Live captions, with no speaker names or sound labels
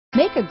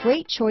Make a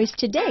great choice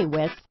today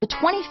with the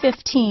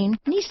 2015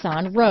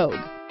 Nissan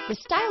Rogue. The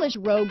stylish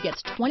Rogue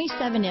gets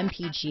 27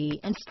 mpg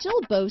and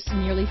still boasts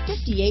nearly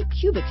 58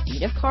 cubic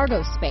feet of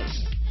cargo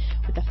space.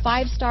 With a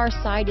 5-star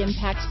side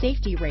impact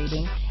safety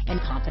rating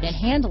and confident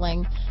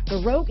handling,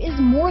 the Rogue is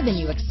more than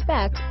you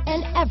expect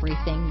and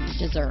everything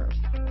you deserve.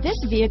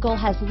 This vehicle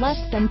has less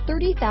than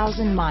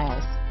 30,000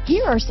 miles.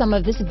 Here are some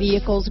of this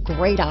vehicle's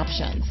great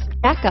options: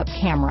 backup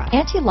camera,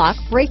 anti-lock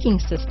braking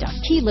system,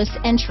 keyless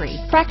entry,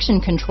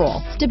 traction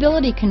control,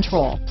 stability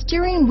control,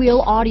 steering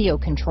wheel audio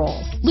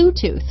controls,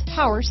 Bluetooth,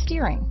 power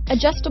steering,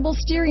 adjustable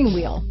steering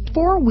wheel,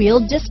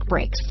 4-wheel disc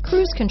brakes,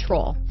 cruise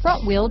control,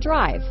 front wheel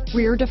drive,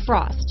 rear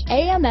defrost,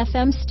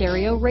 AM/FM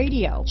stereo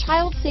radio,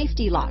 child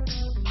safety locks,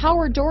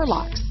 power door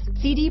locks,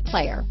 CD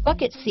player,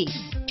 bucket seats,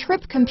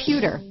 trip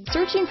computer.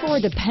 Searching for a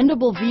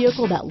dependable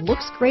vehicle that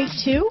looks great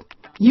too?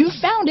 You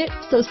found it,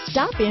 so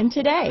stop in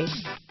today.